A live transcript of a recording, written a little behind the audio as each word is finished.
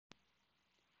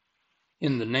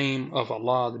In the name of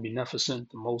Allah, the Beneficent,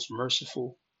 the Most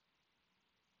Merciful,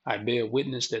 I bear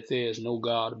witness that there is no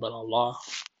God but Allah,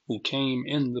 who came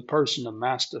in the person of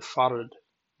Master Farid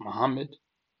Muhammad,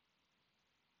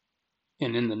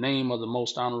 and in the name of the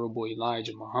Most Honorable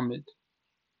Elijah Muhammad,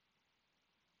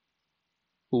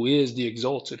 who is the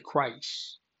exalted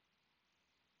Christ.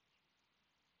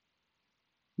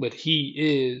 But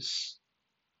he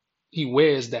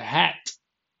wears the hat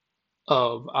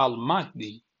of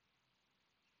Al-Mahdi.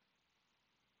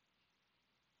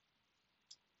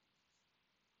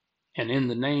 And in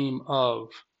the name of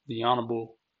the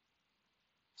Honorable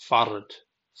Farid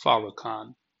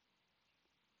Farrakhan,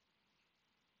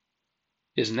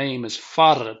 his name is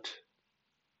Farid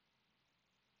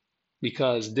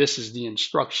because this is the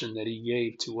instruction that he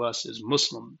gave to us as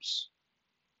Muslims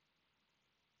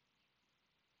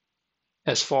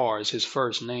as far as his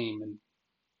first name and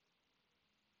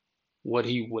what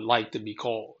he would like to be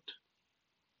called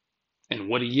and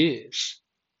what he is,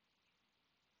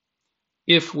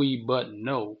 if we but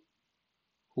know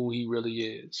who he really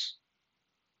is.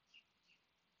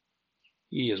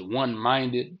 He is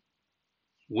one-minded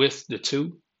with the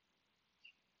two,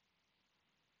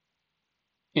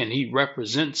 and he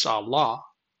represents Allah,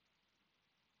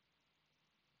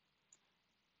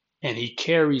 and he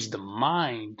carries the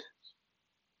mind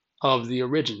of the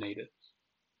originator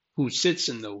who sits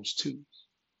in those two.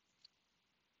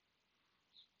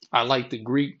 I like to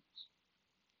greet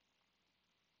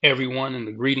everyone in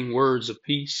the greeting words of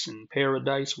peace and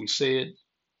paradise. We say it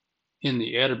in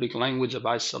the Arabic language of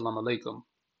Assalamu alaikum.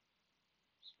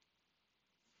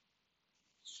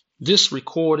 This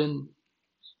recording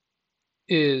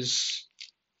is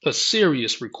a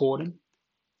serious recording,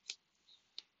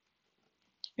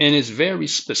 and it's very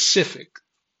specific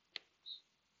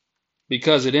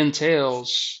because it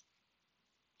entails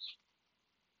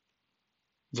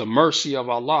the mercy of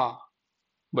Allah,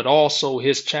 but also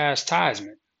his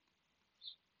chastisement.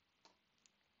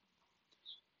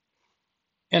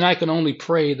 And I can only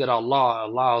pray that Allah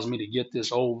allows me to get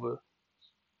this over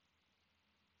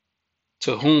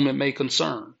to whom it may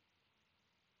concern.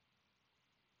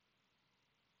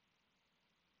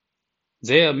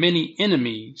 There are many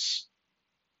enemies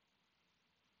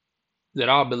that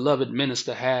our beloved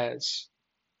minister has,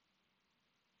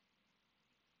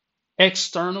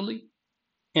 externally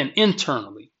and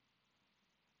internally.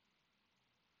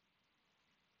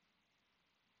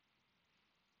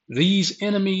 These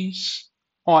enemies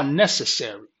are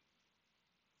necessary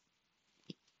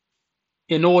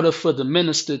in order for the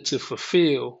minister to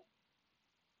fulfill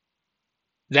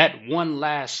that one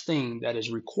last thing that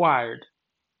is required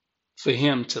for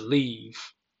him to leave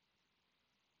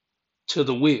to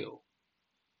the will,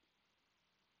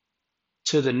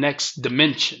 to the next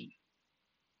dimension.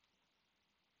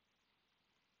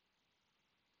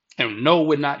 And no,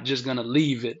 we're not just going to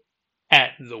leave it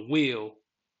at the will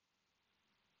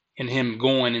and him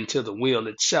going into the will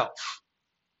itself.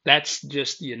 That's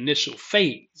just the initial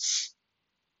phase.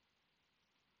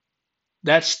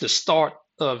 That's the start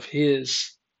of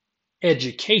his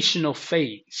educational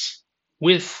phase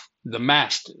with the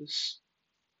masters.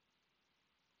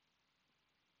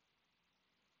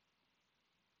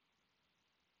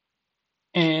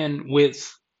 And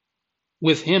with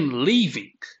him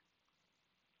leaving,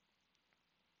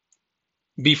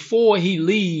 before he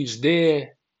leaves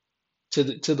there to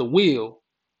the will,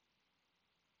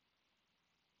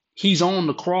 he's on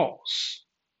the cross.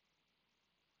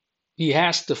 He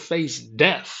has to face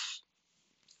death,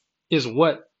 is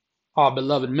what our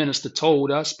beloved minister told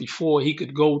us before he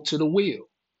could go to the will.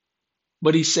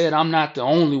 But he said, I'm not the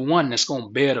only one that's going to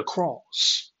bear the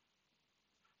cross.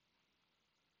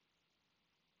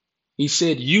 He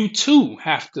said, you too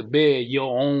have to bear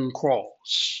your own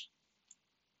cross.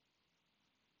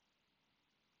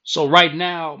 So right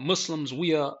now, Muslims,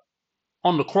 we are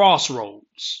on the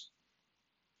crossroads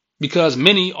because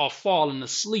many are falling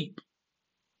asleep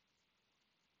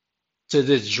to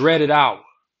this dreaded hour.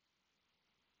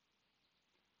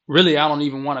 Really, I don't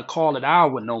even want to call it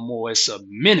hour no more. It's a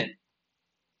minute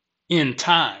in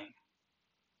time.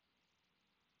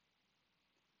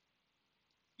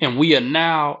 And we are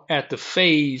now at the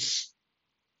phase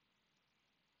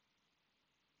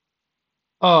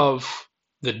of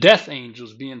the death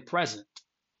angels being present.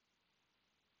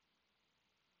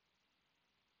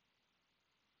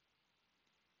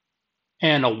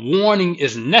 And a warning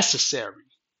is necessary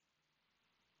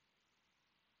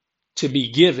to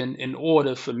be given in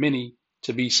order for many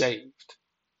to be saved.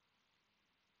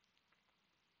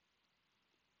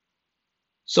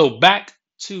 So back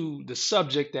to the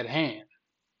subject at hand.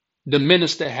 The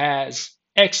minister has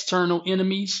external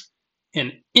enemies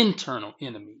and internal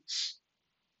enemies.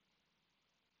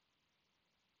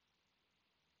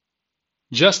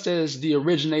 Just as the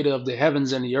originator of the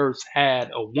heavens and the earth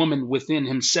had a woman within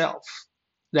himself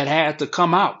that had to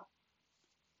come out,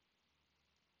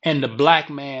 and the black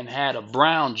man had a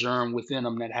brown germ within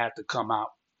him that had to come out.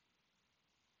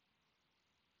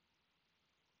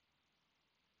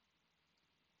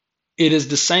 It is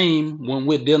the same when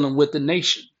we're dealing with the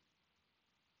nation.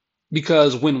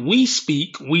 Because when we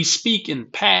speak in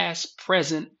past,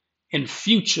 present, and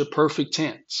future perfect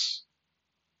tense.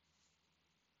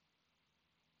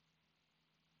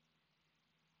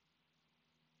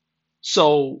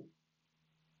 So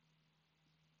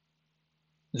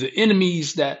the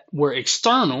enemies that were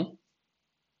external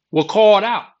were called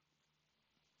out.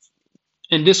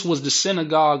 And this was the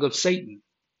synagogue of Satan.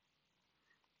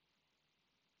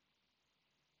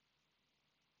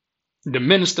 The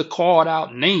minister called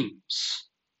out names.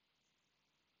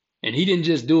 And he didn't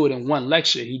just do it in one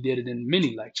lecture, he did it in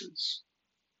many lectures.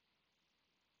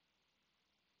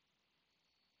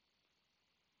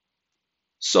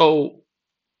 So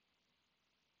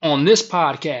on this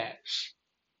podcast,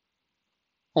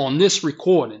 on this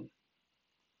recording,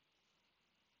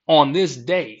 on this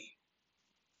day,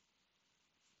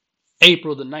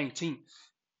 April the 19th,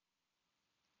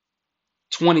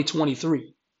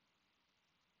 2023,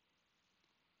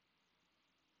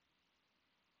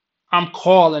 I'm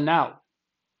calling out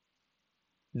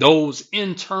those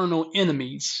internal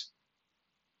enemies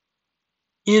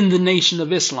in the Nation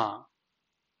of Islam.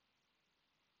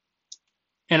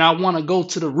 And I want to go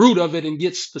to the root of it and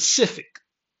get specific.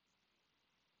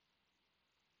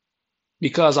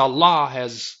 Because Allah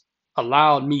has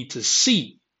allowed me to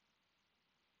see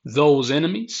those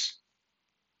enemies.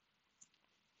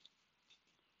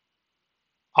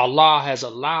 Allah has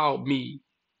allowed me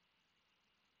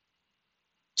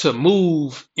to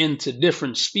move into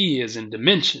different spheres and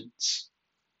dimensions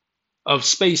of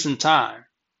space and time.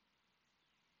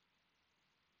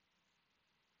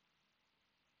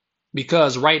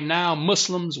 Because right now,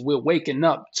 Muslims, we're waking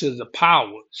up to the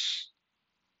powers.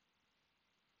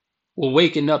 We're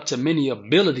waking up to many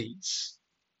abilities,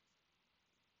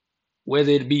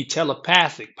 whether it be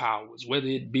telepathic powers, whether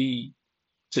it be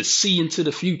to see into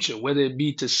the future, whether it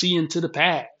be to see into the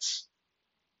past.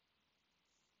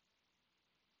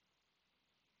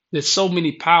 There's so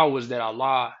many powers that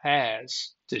Allah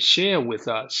has to share with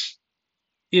us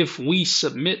if we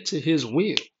submit to His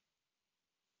will.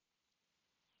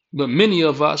 But many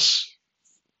of us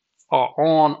are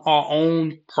on our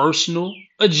own personal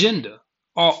agenda,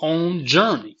 our own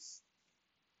journey.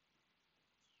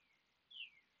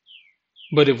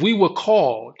 But if we were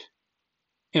called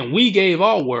and we gave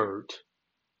our word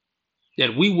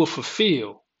that we will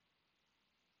fulfill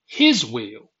His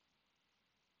will,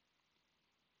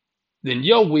 then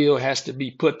your will has to be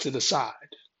put to the side.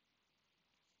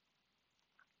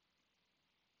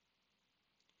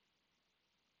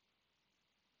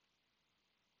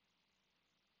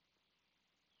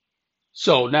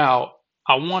 So now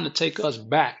I want to take us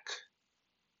back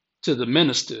to the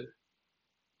minister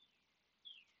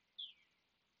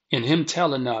and him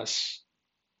telling us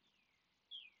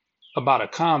about a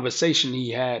conversation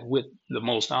he had with the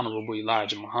Most Honorable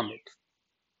Elijah Muhammad.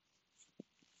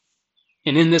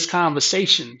 And in this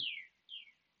conversation,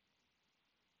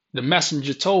 the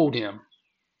messenger told him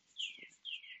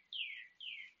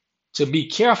to be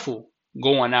careful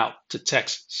going out to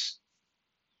Texas,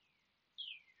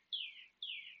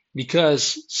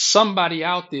 because somebody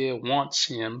out there wants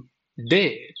him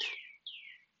dead.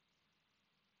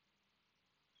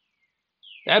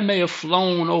 That may have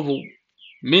flown over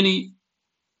many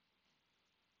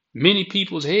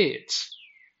people's heads.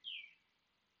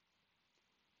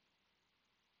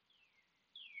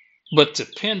 But to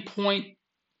pinpoint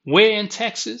where in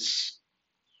Texas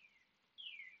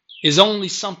is only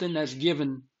something that's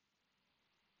given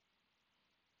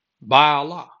by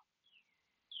Allah.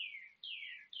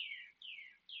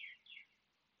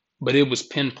 But it was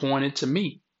pinpointed to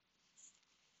me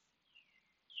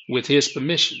with His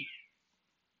permission.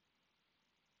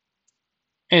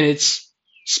 And it's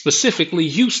specifically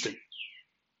Houston.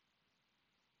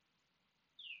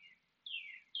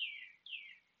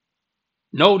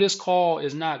 No, this call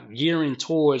is not gearing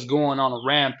towards going on a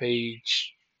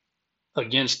rampage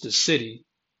against the city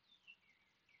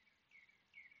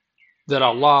that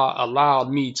Allah allowed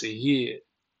me to hear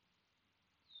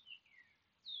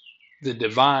the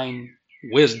divine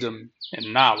wisdom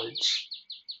and knowledge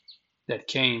that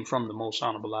came from the Most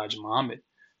Honorable Elijah Muhammad.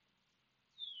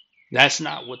 That's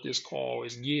not what this call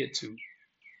is geared to.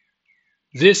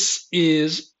 This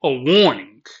is a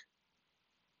warning.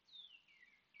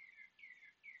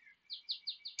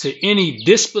 to any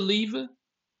disbeliever,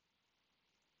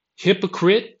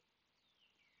 hypocrite,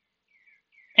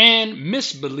 and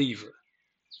misbeliever.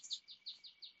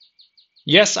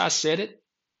 Yes, I said it,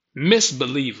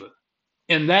 misbeliever.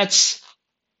 And that's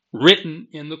written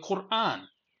in the Quran.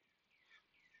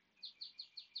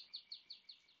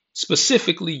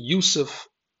 Specifically, Yusuf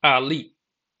Ali,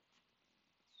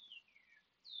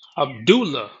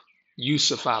 Abdullah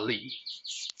Yusuf Ali.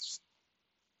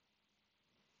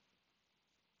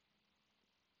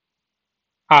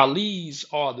 Ali's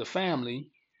are the family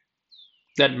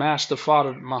that Master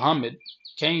Father Muhammad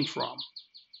came from.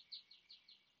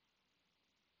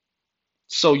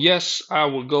 So yes, I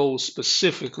will go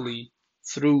specifically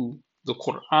through the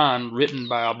Quran written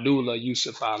by Abdullah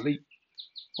Yusuf Ali.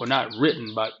 Or not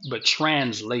written, but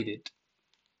translated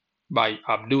by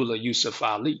Abdullah Yusuf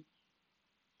Ali.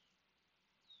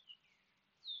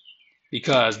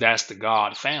 Because that's the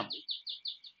God family.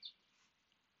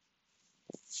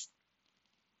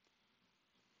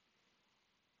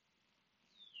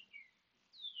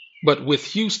 But with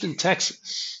Houston,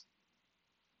 Texas,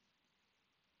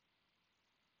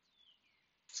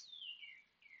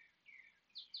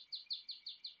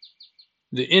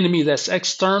 the enemy that's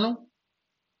external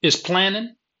is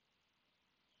planning,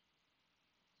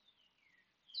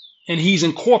 and he's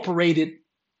incorporated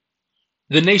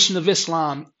the Nation of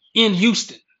Islam in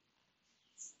Houston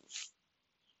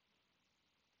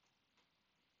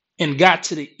and got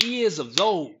to the ears of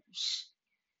those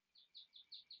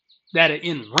that are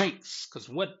in ranks. Because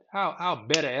how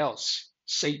better else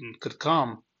Satan could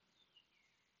come?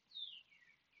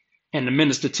 And the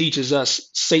minister teaches us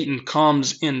Satan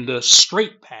comes in the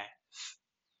straight path.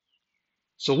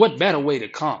 So what better way to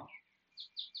come?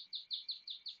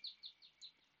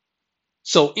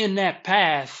 So in that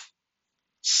path,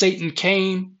 Satan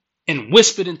came and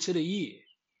whispered into the ear.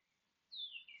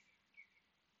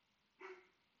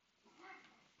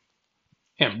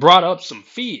 And brought up some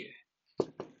fear.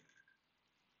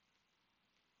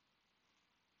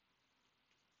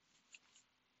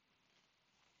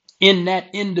 In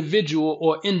that individual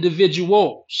or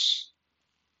individuals.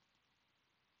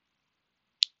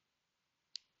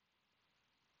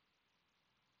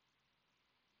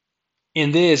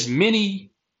 And there's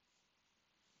many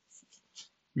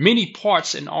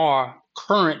parts in our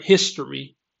current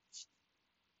history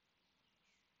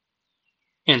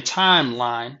and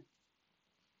timeline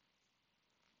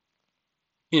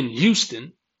in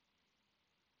Houston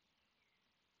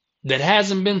that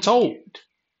hasn't been told.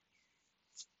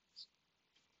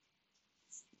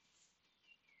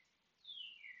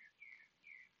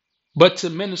 But to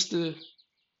Minister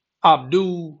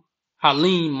Abdul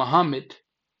Halim Muhammad,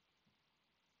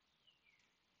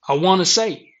 I want to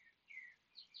say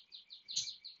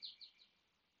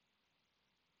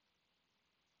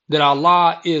that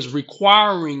Allah is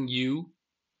requiring you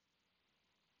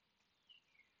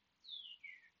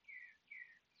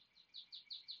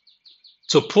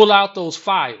to pull out those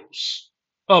files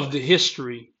of the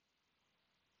history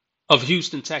of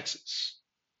Houston, Texas.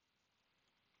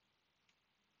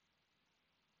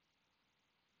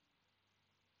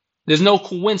 There's no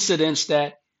coincidence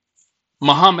that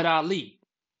Muhammad Ali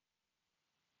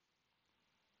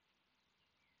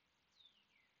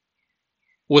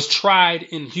was tried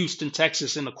in Houston,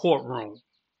 Texas in a courtroom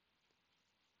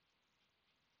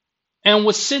and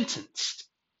was sentenced.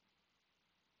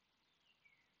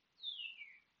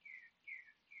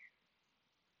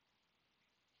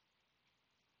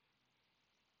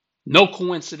 No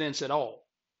coincidence at all.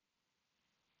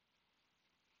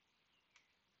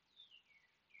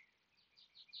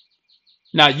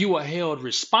 Now you are held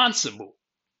responsible,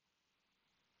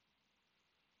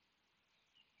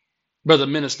 Brother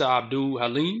Minister Abdul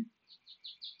Halim,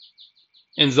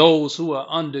 and those who are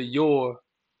under your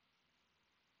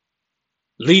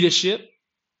leadership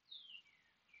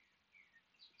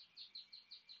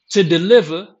to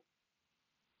deliver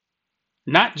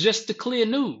not just the clear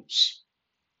news,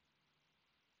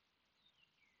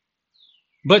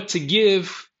 but to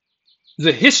give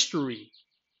the history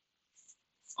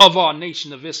of our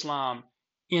Nation of Islam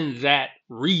in that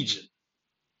region.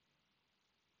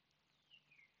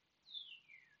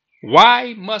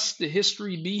 Why must the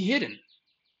history be hidden?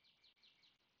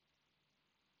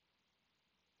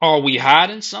 Are we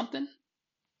hiding something?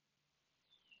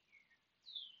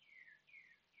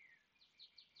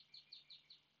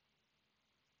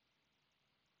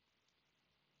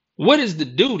 What is the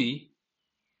duty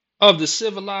of the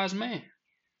civilized man?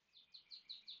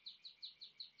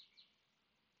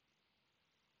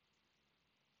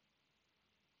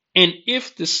 And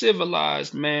if the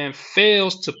civilized man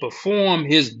fails to perform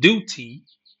his duty,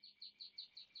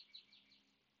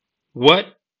 What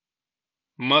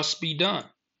must be done?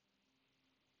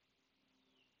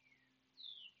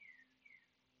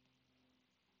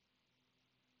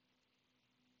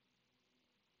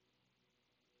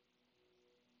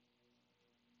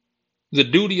 The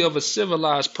duty of a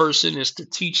civilized person is to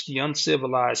teach the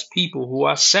uncivilized people who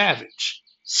are savage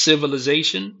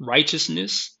civilization,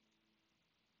 righteousness,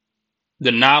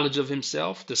 the knowledge of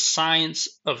himself, the science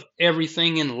of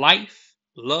everything in life,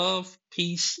 love,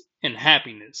 peace, and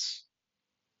happiness.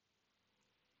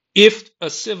 If a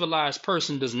civilized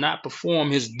person does not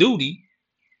perform his duty,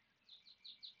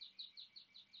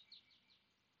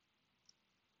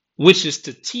 which is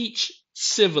to teach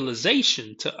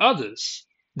civilization to others,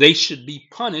 they should be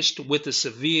punished with a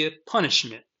severe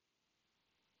punishment.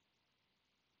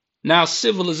 Now,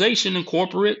 civilization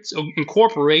incorporates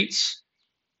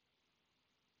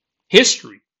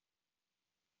history.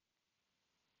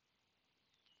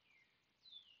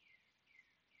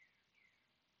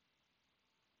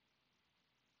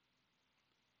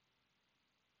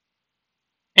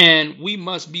 And we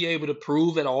must be able to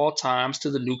prove at all times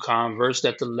to the new converts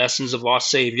that the lessons of our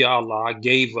Savior Allah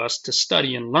gave us to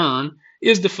study and learn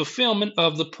is the fulfillment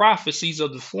of the prophecies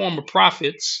of the former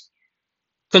prophets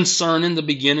concerning the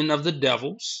beginning of the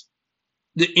devils,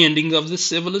 the ending of the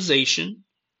civilization,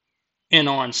 and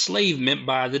our enslavement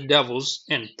by the devils,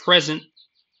 and present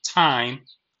time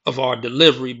of our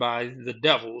delivery by the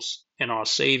devils and our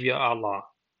Savior Allah,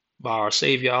 by our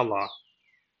Savior Allah.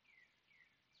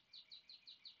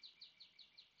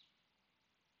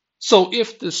 So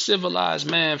if the civilized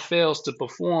man fails to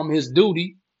perform his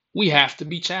duty, we have to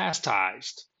be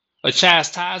chastised. A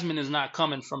chastisement is not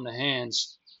coming from the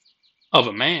hands of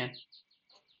a man.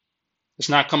 It's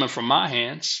not coming from my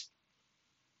hands.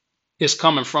 It's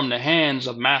coming from the hands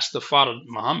of Master Father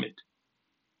Muhammad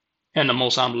and the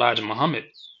Most High Elijah Muhammad.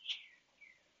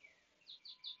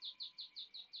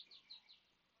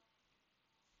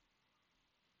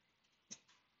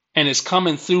 And it's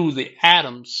coming through the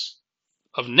atoms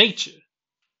of nature.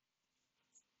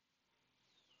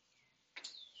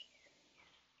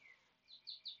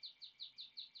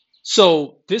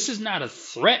 So this is not a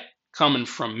threat coming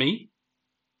from me.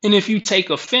 And if you take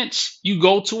offense, you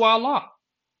go to Allah.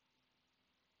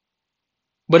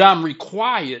 But I'm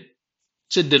required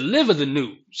to deliver the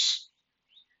news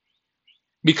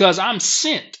because I'm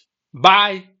sent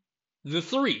by the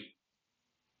three.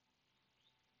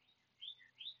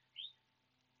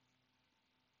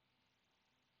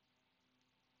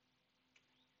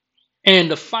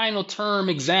 And the final term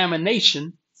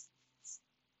examination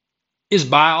is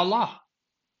by Allah.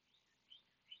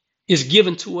 It's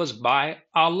given to us by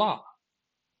Allah.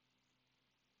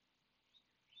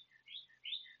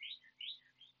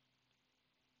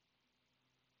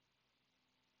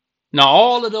 Now,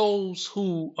 all of those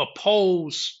who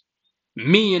oppose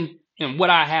me and what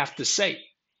I have to say,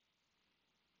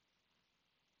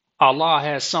 Allah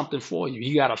has something for you.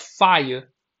 He got a fire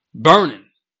burning,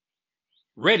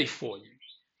 ready for you.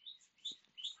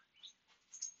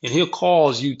 And he'll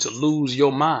cause you to lose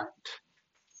your mind.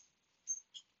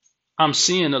 I'm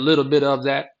seeing a little bit of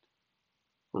that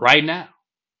right now.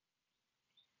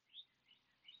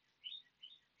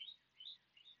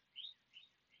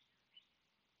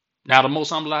 Now, the Most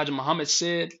High Elijah Muhammad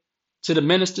said to the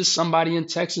ministers, somebody in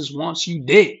Texas wants you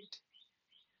dead.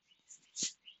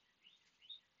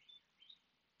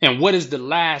 And what is the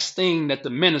last thing that the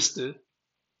minister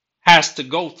has to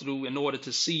go through in order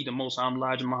to see the Most High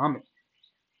Elijah Muhammad?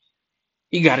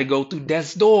 He got to go through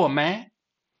death's door, man.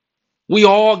 We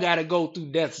all got to go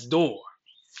through death's door.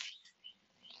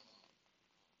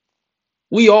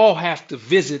 We all have to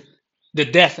visit the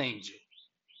death angel.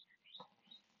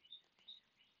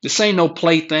 This ain't no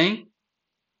plaything.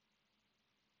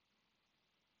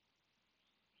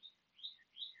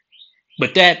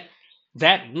 But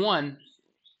that one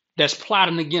that's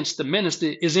plotting against the minister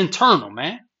is internal,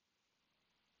 man.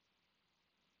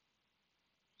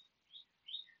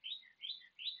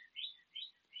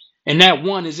 And that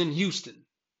one is in Houston.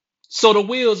 So the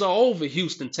wheels are over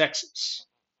Houston, Texas.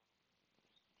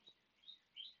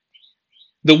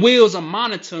 The wheels are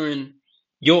monitoring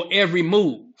your every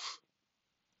move.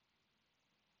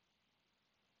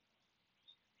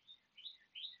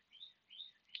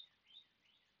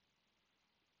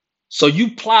 So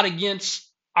you plot against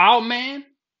our man,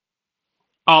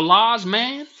 Allah's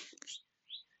man,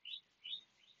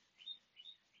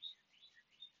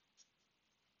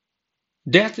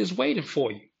 death is waiting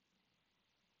for you.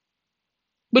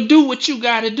 But do what you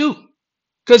got to do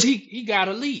because he got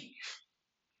to leave.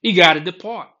 He got to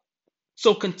depart.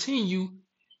 So continue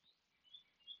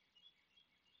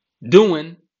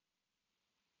doing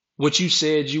what you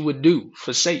said you would do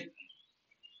for Satan.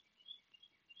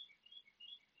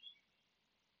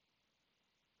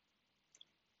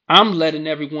 I'm letting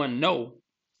everyone know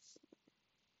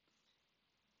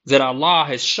that Allah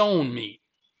has shown me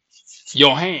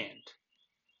your hand.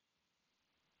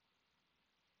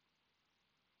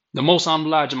 The Most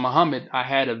Honorable Elijah Muhammad, I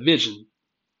had a vision.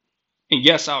 And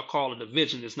yes, I'll call it a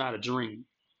vision. It's not a dream.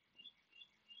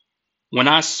 When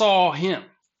I saw him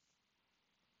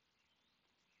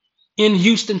in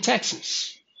Houston,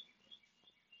 Texas,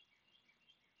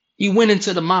 he went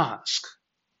into the mosque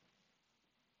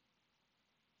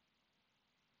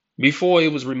before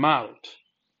it was remodeled.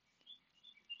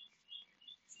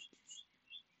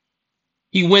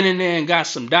 He went in there and got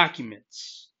some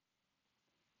documents.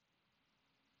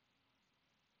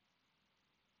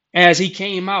 As he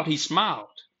came out, he smiled.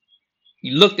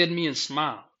 He looked at me and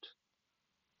smiled.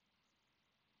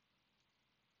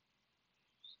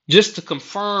 Just to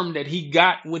confirm that he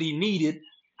got what he needed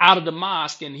out of the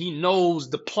mosque, and he knows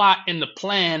the plot and the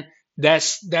plan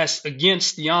that's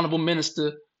against the Honorable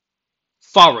Minister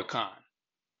Farrakhan.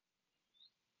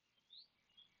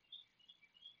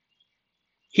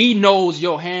 He knows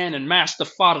your hand, and Master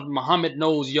Father Muhammad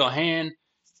knows your hand,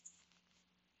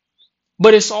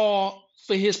 but it's all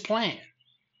for his plan.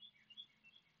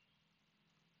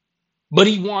 But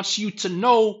he wants you to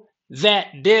know that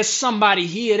there's somebody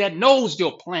here that knows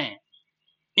your plan,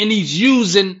 and he's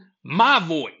using my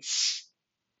voice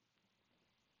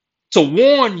to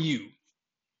warn you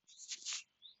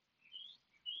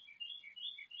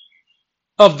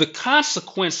of the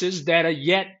consequences that are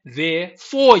yet there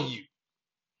for you,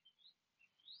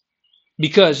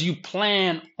 because you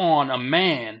plan on a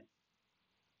man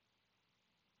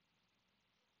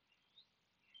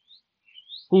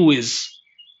who is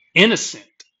innocent.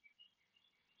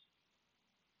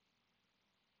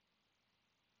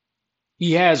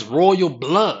 He has royal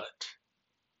blood.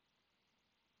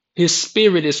 His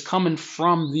spirit is coming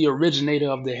from the originator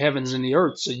of the heavens and the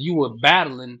earth. So you were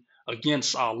battling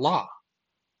against Allah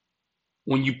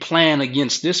when you plan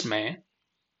against this man.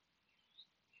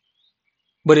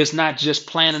 But it's not just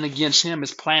planning against him,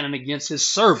 it's planning against his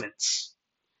servants.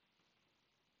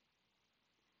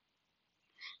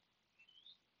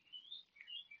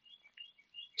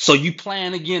 So you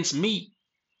plan against me.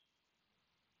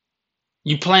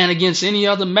 You plan against any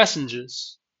other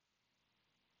messengers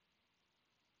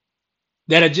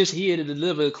that are just here to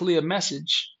deliver a clear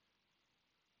message.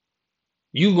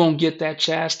 You're going to get that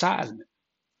chastisement.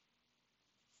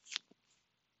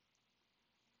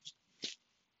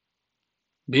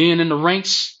 Being in the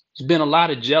ranks, there's been a lot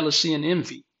of jealousy and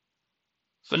envy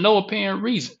for no apparent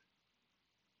reason.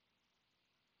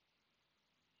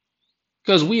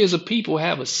 Because we as a people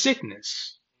have a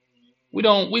sickness. We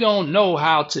don't know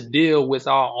how to deal with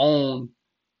our own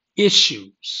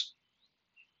issues.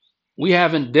 We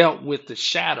haven't dealt with the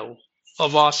shadow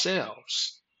of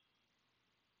ourselves.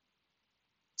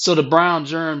 So the brown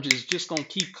germ is just going to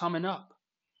keep coming up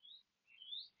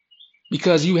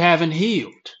because you haven't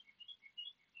healed.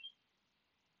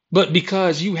 But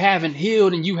because you haven't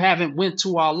healed and you haven't went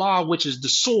to Allah, which is the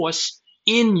source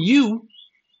in you,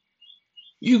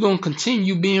 you're going to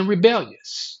continue being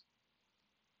rebellious.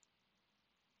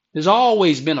 There's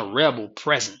always been a rebel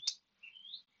present.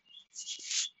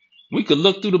 We could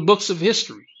look through the books of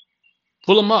history,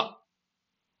 pull them up.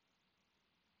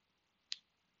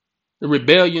 The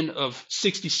rebellion of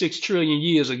 66 trillion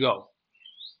years ago.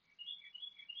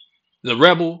 The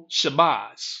rebel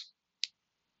Shabazz.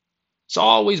 It's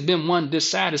always been one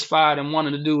dissatisfied and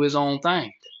wanting to do his own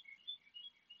thing.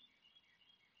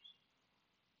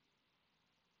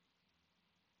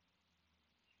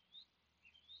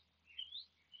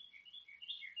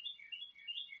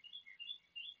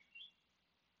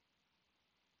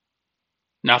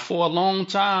 Now, for a long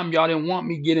time, y'all didn't want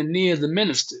me getting near the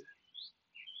minister.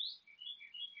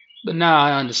 But now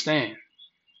I understand.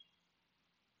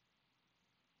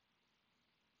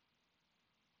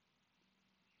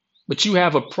 But you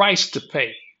have a price to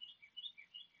pay.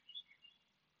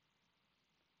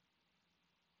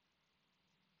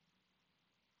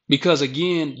 Because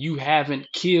again, you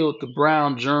haven't killed the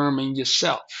brown germ in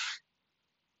yourself.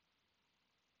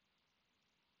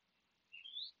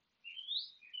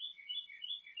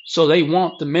 So they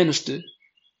want the minister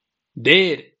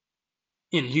dead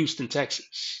in Houston,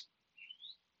 Texas.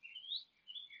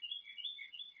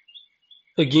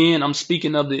 Again, I'm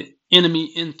speaking of the enemy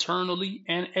internally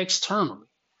and externally.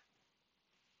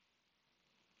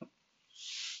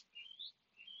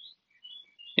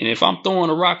 And if I'm throwing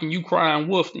a rock and you crying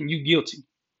wolf, then you guilty.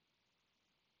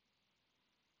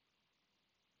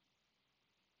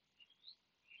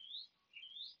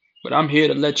 But I'm here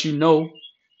to let you know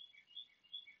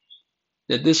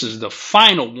that this is the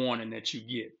final warning that you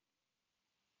get.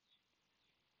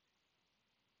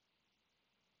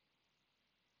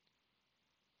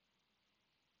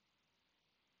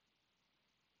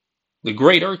 The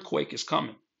great earthquake is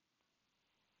coming.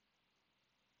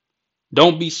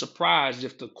 Don't be surprised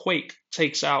if the quake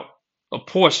takes out a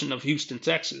portion of Houston,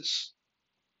 Texas,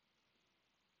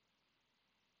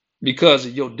 because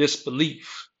of your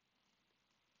disbelief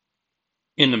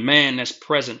in the man that's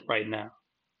present right now,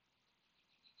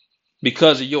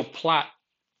 because of your plot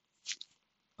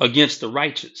against the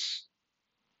righteous.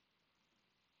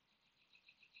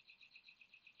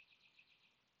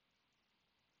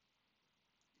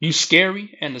 You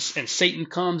scary, and Satan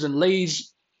comes and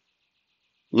lays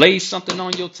something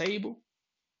on your table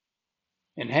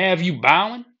and have you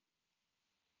bowing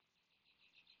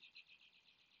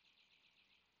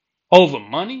over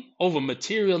money, over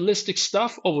materialistic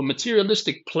stuff, over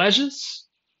materialistic pleasures.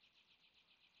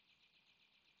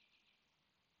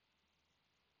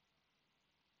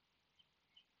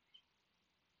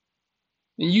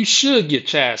 And you should get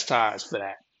chastised for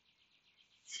that.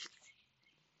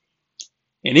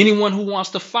 And anyone who wants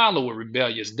to follow a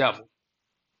rebellious devil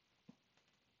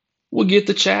will get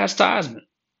the chastisement.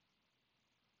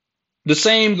 The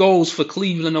same goes for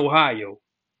Cleveland, Ohio,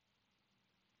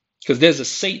 because there's a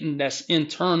Satan that's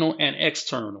internal and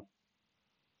external.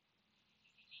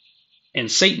 And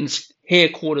Satan's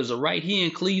headquarters are right here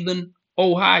in Cleveland,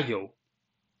 Ohio.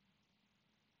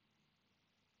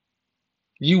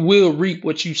 You will reap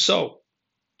what you sow.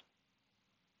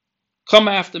 Come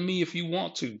after me if you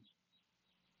want to.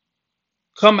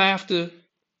 Come after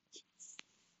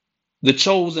the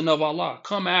chosen of Allah.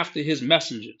 Come after his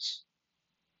messengers.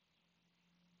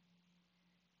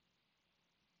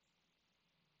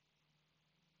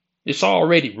 It's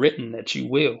already written that you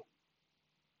will.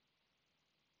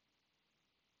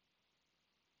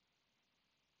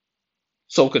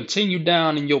 So continue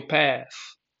down in your path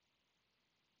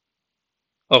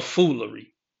of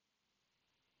foolery.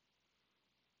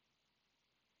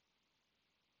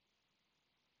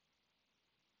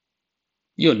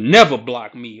 You'll never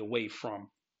block me away from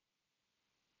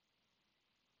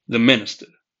the minister.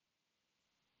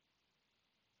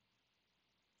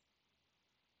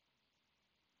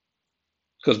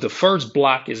 Because the first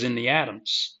block is in the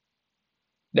atoms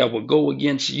that will go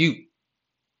against you.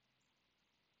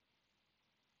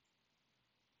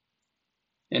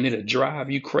 And it'll drive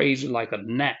you crazy like a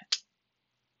gnat.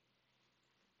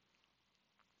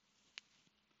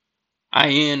 I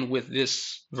end with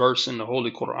this verse in the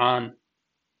Holy Quran,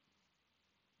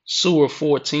 Surah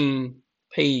 14,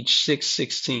 page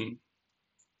 616,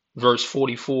 verse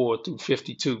 44 through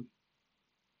 52.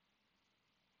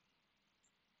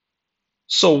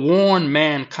 So warn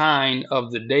mankind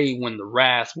of the day when the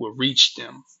wrath will reach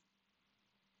them.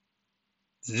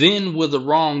 Then will the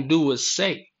wrongdoers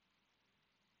say,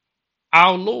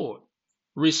 our Lord,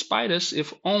 respite us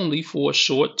if only for a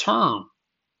short term.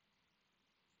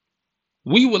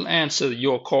 We will answer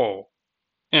your call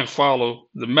and follow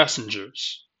the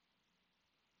messengers.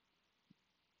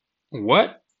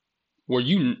 What? Were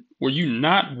you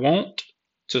not wont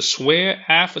to swear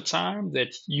half a time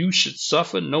that you should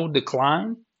suffer no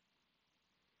decline?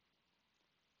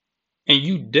 And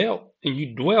you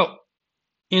dwelt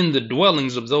in the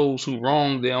dwellings of those who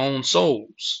wronged their own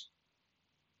souls.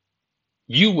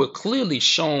 You were clearly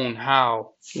shown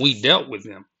how we dealt with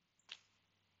them.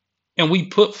 And we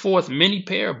put forth many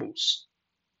parables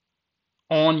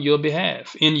in your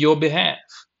behalf.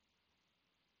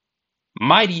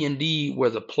 Mighty indeed were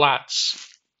the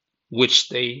plots which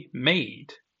they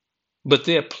made, but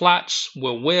their plots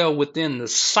were well within the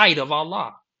sight of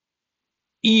Allah,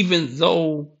 even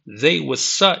though they were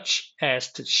such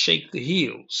as to shake the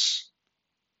hills.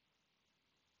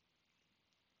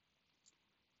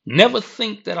 Never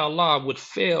think that Allah would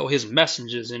fail his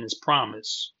messengers in his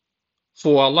promise,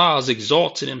 for Allah is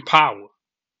exalted in power,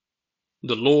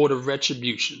 the Lord of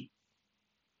retribution.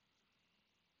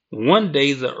 One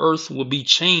day the earth will be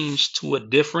changed to a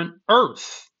different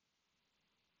earth,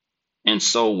 and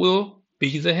so will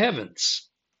be the heavens,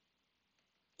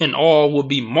 and all will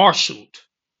be marshaled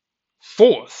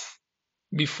forth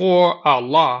before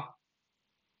Allah,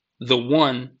 the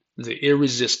One, the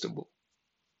Irresistible.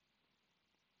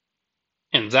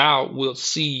 And thou wilt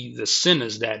see the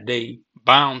sinners that day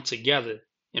bound together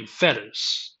in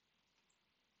fetters,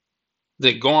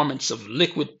 their garments of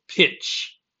liquid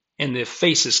pitch, and their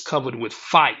faces covered with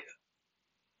fire,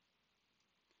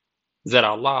 that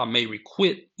Allah may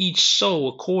requite each soul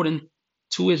according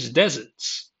to its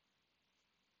deserts.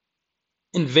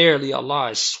 And verily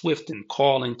Allah is swift in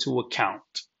calling to account.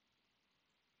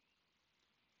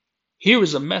 Here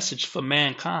is a message for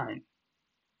mankind.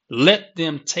 Let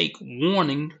them take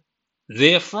warning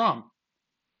therefrom,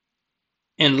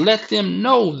 and let them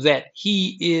know that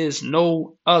he is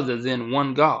no other than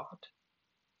one God.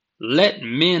 Let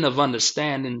men of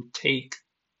understanding take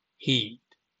heed.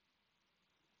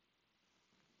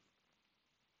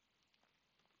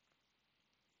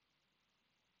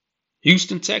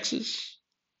 Houston, Texas,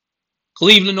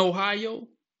 Cleveland, Ohio,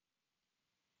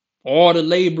 all the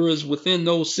laborers within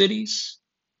those cities,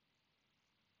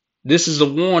 this is a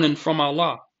warning from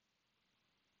Allah.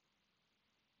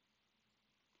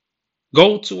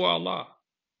 Go to Allah.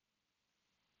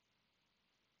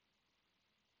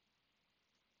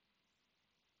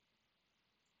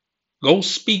 Go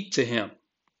speak to him.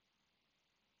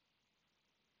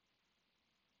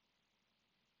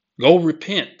 Go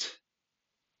repent.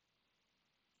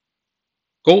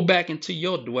 Go back into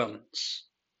your dwellings.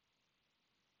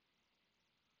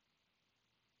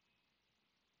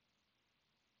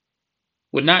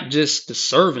 We're not just the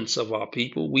servants of our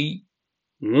people. We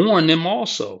warn them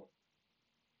also.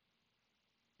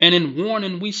 And in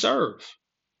warning, we serve.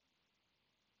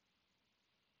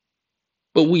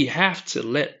 But we have to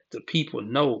let the people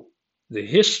know the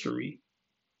history.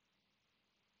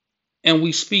 And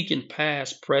we speak in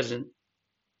past, present,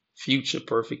 future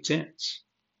perfect tense.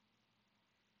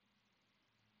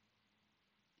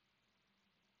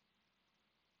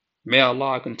 May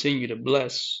Allah continue to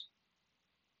bless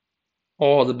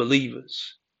all the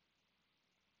believers.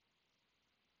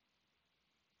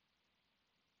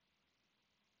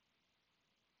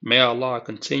 May Allah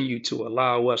continue to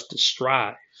allow us to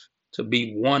strive to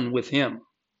be one with Him,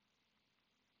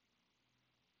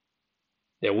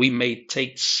 that we may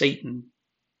take Satan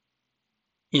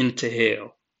into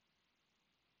hell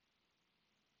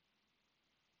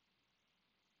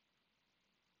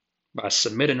by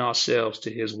submitting ourselves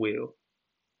to His will.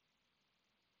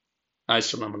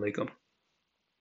 Assalamu alaikum.